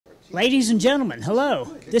Ladies and gentlemen, hello.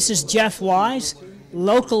 This is Jeff Wise,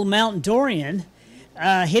 local Mount Dorian,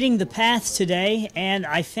 hitting the path today, and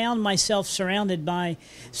I found myself surrounded by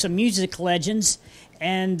some music legends,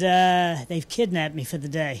 and they've kidnapped me for the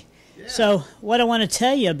day. Yeah. So what I want to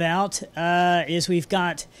tell you about is we've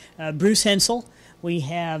got Bruce Hensal, we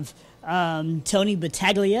have Tony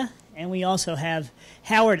Battaglia, and we also have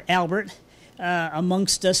Howard Albert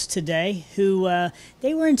amongst us today, who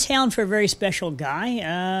they were in town for a very special guy,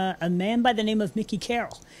 a man by the name of Mickey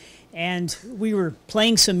Carroll. And we were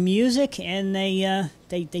playing some music, and they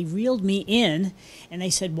reeled me in, and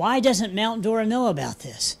they said, "Why doesn't Mount Dora know about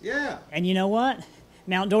this?" Yeah. And you know what?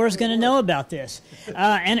 Mount Dora's going to know about this.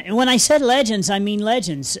 And when I said legends, I mean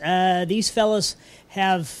legends. These fellows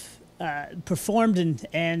have performed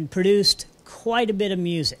and produced quite a bit of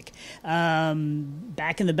music.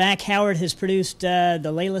 Back in the back, Howard has produced the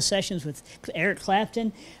Layla sessions with Eric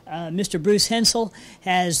Clapton. Mr. Bruce Hensal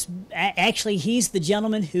has, actually he's the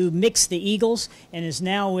gentleman who mixed the Eagles and is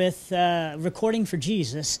now with Recording for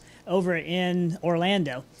Jesus over in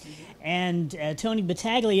Orlando. And Tony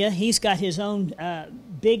Battaglia, he's got his own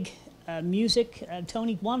big music.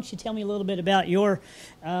 Tony, why don't you tell me a little bit about your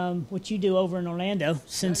what you do over in Orlando?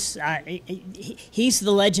 Since he's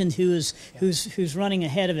the legend who's running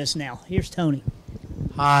ahead of us now. Here's Tony.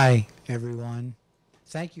 Hi, everyone.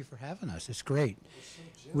 Thank you for having us. It's great.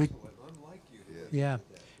 Unlike you. Yeah. It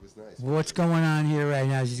was nice. What's going on here right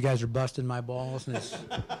now is these guys are busting my balls, and it's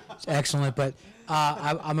excellent. But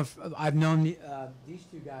I've known these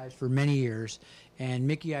two guys for many years. And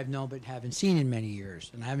Mickey I've known but haven't seen in many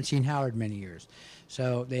years, and I haven't seen Howard in many years.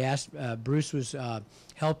 So they asked, Bruce was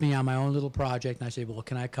helping me on my own little project, and I said, well,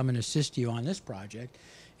 can I come and assist you on this project?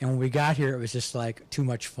 And when we got here, it was just like too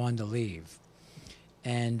much fun to leave.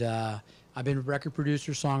 And I've been a record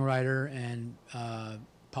producer, songwriter, and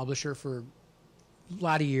publisher for a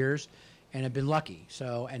lot of years, and I've been lucky.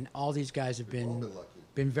 So, and all these guys have been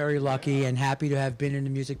very lucky and happy to have been in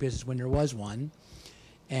the music business when there was one.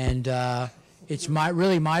 And it's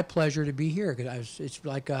really my pleasure to be here, because it's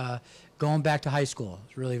like going back to high school.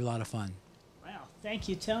 It's really a lot of fun. Wow, thank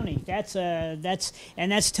you, Tony. That's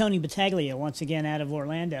Tony Battaglia once again out of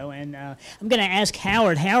Orlando, and I'm going to ask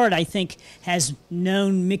Howard. Howard, I think, has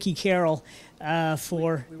known Mickey Carroll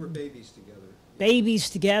for we were babies together. Babies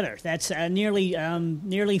together. That's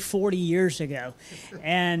nearly 40 years ago,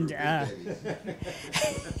 and.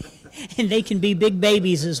 And they can be big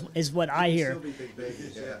babies, is what I hear. Still be big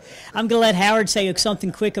babies, yeah. I'm going to let Howard say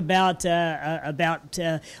something quick about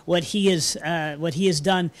what he has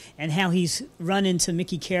done and how he's run into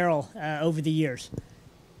Mickey Carroll over the years.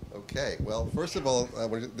 Okay. Well, first of all,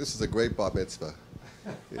 this is a great bar mitzvah.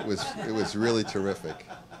 It was really terrific.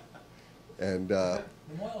 And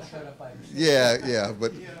yeah,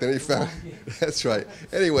 but then he found that's right.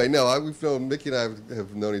 Anyway, no, Mickey and I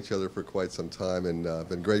have known each other for quite some time, and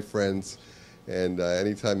been great friends. And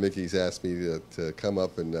anytime Mickey's asked me to come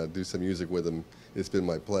up and do some music with him, it's been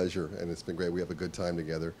my pleasure, and it's been great. We have a good time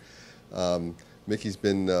together. Mickey's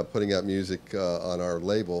been putting out music on our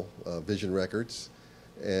label, Vision Records,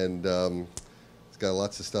 and it's got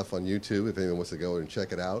lots of stuff on YouTube. If anyone wants to go and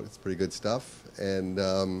check it out, it's pretty good stuff.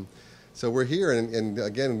 And so we're here, and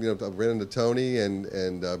again, I ran into Tony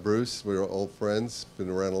and Bruce. We're old friends, been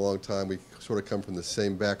around a long time. We sort of come from the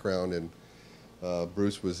same background, and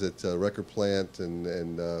Bruce was at Record Plant,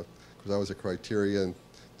 and because I was at Criteria, and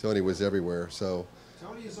Tony was everywhere. So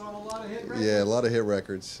Tony is on a lot of hit records. Yeah, a lot of hit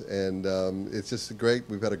records, and it's just great.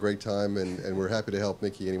 We've had a great time, and we're happy to help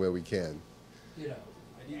Mickey any way we can. I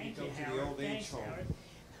need to go to the old age home.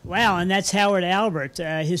 Wow, and that's Howard Albert.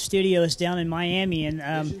 His studio is down in Miami, and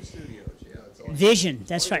Vision Studios, yeah. Vision,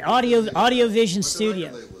 that's right, Audio Vision Studio.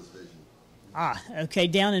 The record label is Vision. Ah, okay,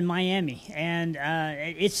 down in Miami, and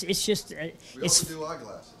it's just We also do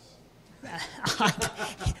eyeglasses.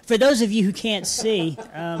 for those of you who can't see.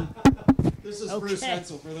 This is Bruce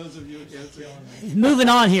Hensal, for those of you who can't see. Moving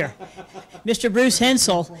on here, Mr. Bruce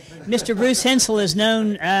Hensal. Mr. Bruce Hensal is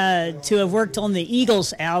known to have worked on the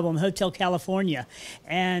Eagles album Hotel California,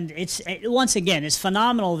 and once again it's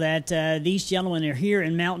phenomenal that these gentlemen are here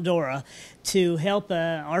in Mount Dora to help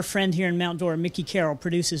our friend here in Mount Dora, Mickey Carroll,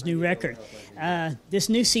 produce his new record. This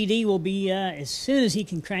new CD will be as soon as he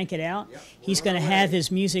can crank it out. He's going to have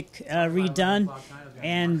his music redone.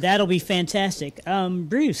 And that'll be fantastic.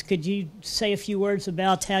 Bruce, could you say a few words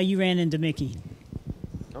about how you ran into Mickey?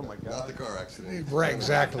 Oh my God! Not the car accident. Right,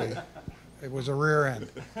 exactly. It was a rear end.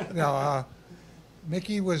 Now,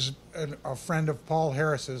 Mickey was a friend of Paul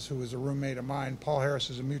Harris's, who was a roommate of mine. Paul Harris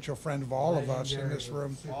is a mutual friend of all of us in this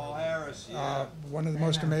room. Paul Harris, yeah. One of the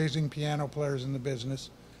most amazing piano players in the business.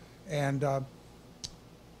 And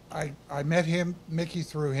I met Mickey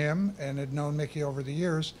through him, and had known Mickey over the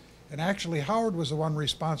years. And actually, Howard was the one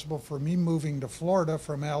responsible for me moving to Florida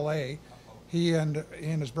from L.A. He and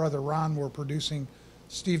his brother Ron were producing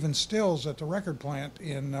Stephen Stills at the record plant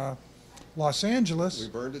in Los Angeles. We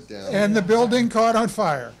burned it down. And the building caught on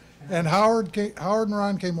fire. And Howard and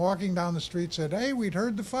Ron came walking down the street, said, "Hey, we'd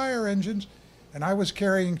heard the fire engines." And I was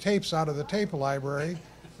carrying tapes out of the tape library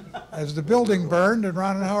as the building burned. And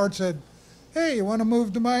Ron and Howard said, "Hey, you want to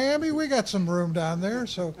move to Miami? We got some room down there."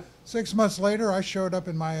 So 6 months later, I showed up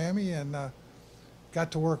in Miami and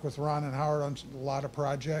got to work with Ron and Howard on a lot of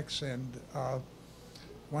projects. And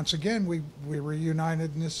once again, we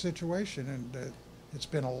reunited in this situation, and it's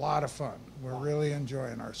been a lot of fun. We're really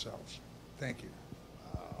enjoying ourselves. Thank you.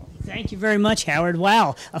 Thank you very much, Howard.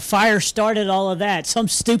 Wow, a fire started all of that. Some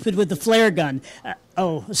stupid with the flare gun.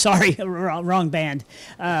 Oh, sorry, wrong band.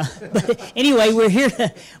 But anyway, we're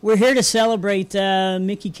here to celebrate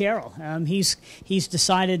Mickey Carroll. He's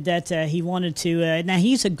decided that he wanted to. Now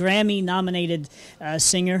he's a Grammy-nominated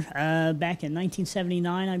singer back in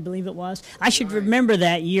 1979, I believe it was. I should remember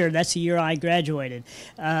that year. That's the year I graduated.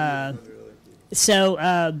 But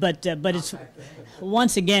it's.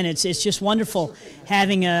 Once again, it's just wonderful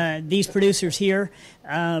having these producers here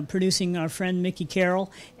producing our friend Mickey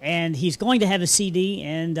Carroll, and he's going to have a CD,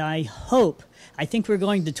 and I think we're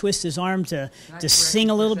going to twist his arm to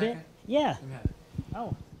sing a little bit. Yeah.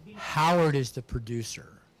 Oh. Howard is the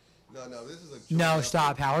producer. No, this is a No,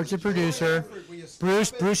 stop. Howard's the producer.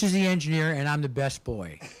 Bruce is the engineer, and I'm the best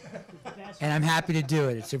boy. And I'm happy to do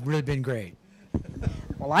it. It's really been great.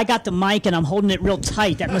 Well, I got the mic and I'm holding it real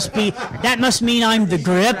tight. That must mean I'm the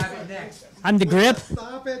grip. I'm the grip.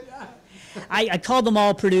 Stop it. I called them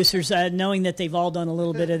all producers, knowing that they've all done a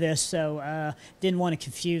little bit of this, so didn't want to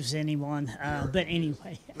confuse anyone. But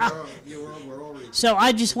anyway, so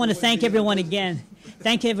I just want to thank everyone again.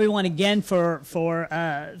 Thank everyone again for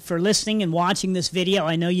listening and watching this video.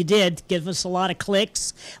 I know you did. Give us a lot of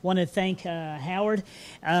clicks. Want to thank Howard.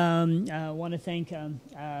 Want to thank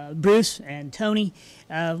Bruce and Tony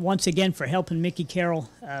once again for helping Mickey Carroll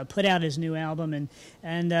put out his new album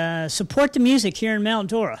and support the music here in Mount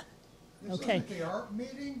Dora. Okay. The art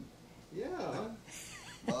meeting? Yeah.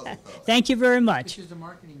 Thank you very much. This is the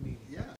marketing meeting. Yeah.